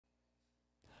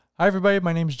Hi everybody,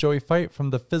 my name is Joey Fight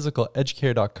from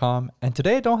thephysicaleducator.com, and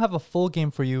today I don't have a full game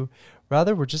for you.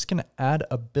 Rather, we're just going to add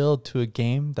a build to a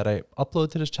game that I uploaded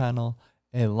to this channel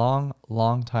a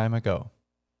long time ago.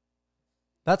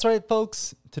 That's right,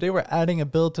 folks. Today we're adding a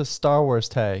build to Star Wars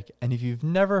Tag, and if you've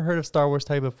never heard of Star Wars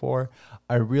Tag before,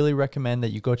 I really recommend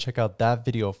that you go check out that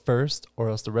video first,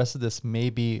 or else the rest of this may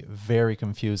be very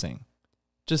confusing.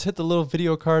 Just hit the little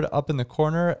video card up in the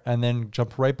corner and then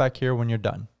jump right back here when you're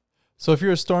done. So if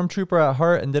you're a stormtrooper at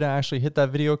heart and didn't actually hit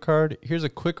that video card, here's a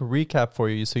quick recap for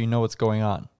you so you know what's going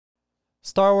on.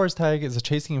 Star Wars Tag is a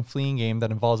chasing and fleeing game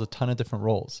that involves a ton of different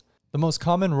roles. The most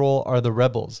common role are the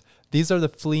rebels. These are the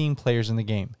fleeing players in the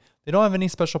game. They don't have any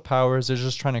special powers, they're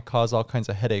just trying to cause all kinds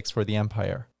of headaches for the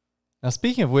Empire. Now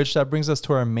speaking of which, that brings us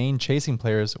to our main chasing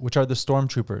players, which are the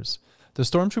stormtroopers. The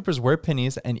stormtroopers wear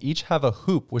pinnies and each have a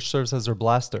hoop which serves as their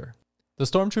blaster. The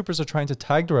stormtroopers are trying to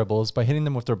tag the rebels by hitting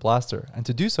them with their blaster, and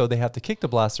to do so they have to kick the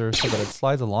blaster so that it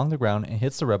slides along the ground and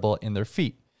hits the rebel in their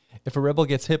feet. If a rebel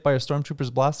gets hit by a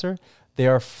stormtrooper's blaster, they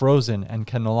are frozen and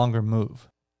can no longer move.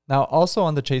 Now also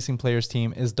on the chasing players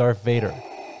team is Darth Vader.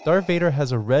 Darth Vader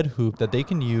has a red hoop that they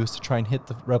can use to try and hit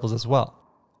the rebels as well.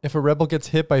 If a rebel gets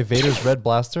hit by Vader's red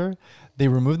blaster, they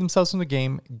remove themselves from the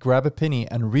game, grab a penny,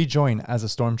 and rejoin as a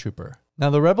stormtrooper. Now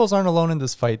the rebels aren't alone in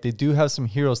this fight, they do have some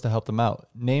heroes to help them out,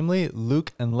 namely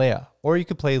Luke and Leia, or you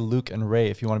could play Luke and Rey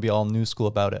if you want to be all new school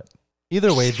about it.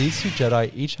 Either way, these two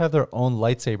Jedi each have their own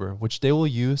lightsaber, which they will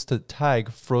use to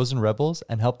tag frozen rebels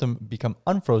and help them become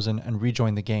unfrozen and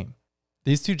rejoin the game.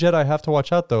 These two Jedi have to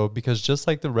watch out though, because just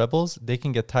like the rebels, they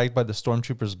can get tagged by the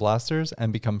stormtroopers' blasters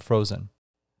and become frozen.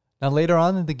 Now later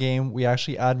on in the game, we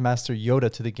actually add Master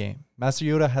Yoda to the game. Master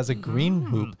Yoda has a green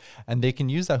hoop, and they can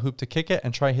use that hoop to kick it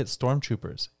and try hit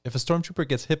stormtroopers. If a stormtrooper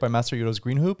gets hit by Master Yoda's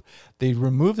green hoop, they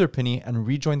remove their penny and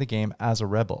rejoin the game as a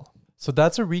rebel. So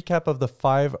that's a recap of the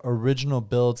 5 original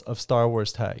builds of Star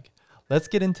Wars Tag. Let's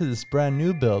get into this brand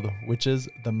new build, which is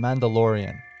the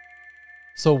Mandalorian.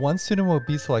 So one student will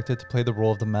be selected to play the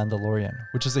role of the Mandalorian,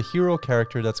 which is a hero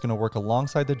character that's going to work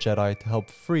alongside the Jedi to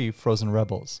help free frozen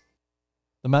rebels.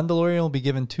 The Mandalorian will be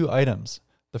given 2 items.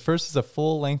 The first is a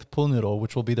full-length pool noodle,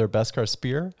 which will be their Beskar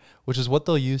spear, which is what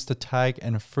they'll use to tag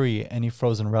and free any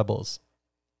frozen rebels.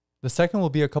 The second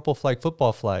will be a couple flag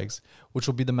football flags, which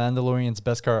will be the Mandalorian's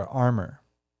Beskar armor.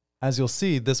 As you'll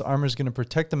see, this armor is going to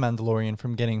protect the Mandalorian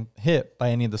from getting hit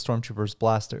by any of the stormtroopers'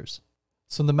 blasters.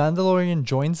 So the Mandalorian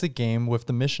joins the game with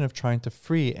the mission of trying to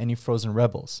free any frozen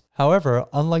rebels. However,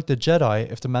 unlike the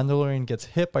Jedi, if the Mandalorian gets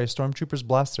hit by a stormtrooper's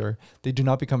blaster, they do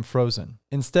not become frozen.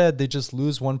 Instead, they just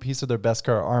lose one piece of their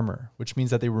Beskar armor, which means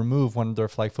that they remove one of their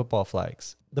flag football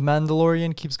flags. The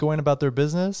Mandalorian keeps going about their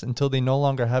business until they no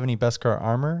longer have any Beskar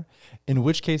armor, in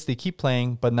which case they keep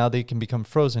playing, but now they can become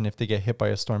frozen if they get hit by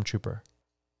a stormtrooper.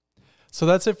 So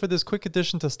that's it for this quick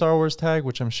addition to Star Wars Tag,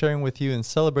 which I'm sharing with you in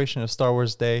celebration of Star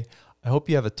Wars Day. I hope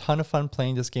you have a ton of fun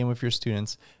playing this game with your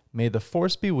students. May the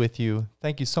Force be with you.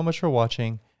 Thank you so much for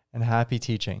watching, and happy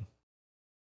teaching.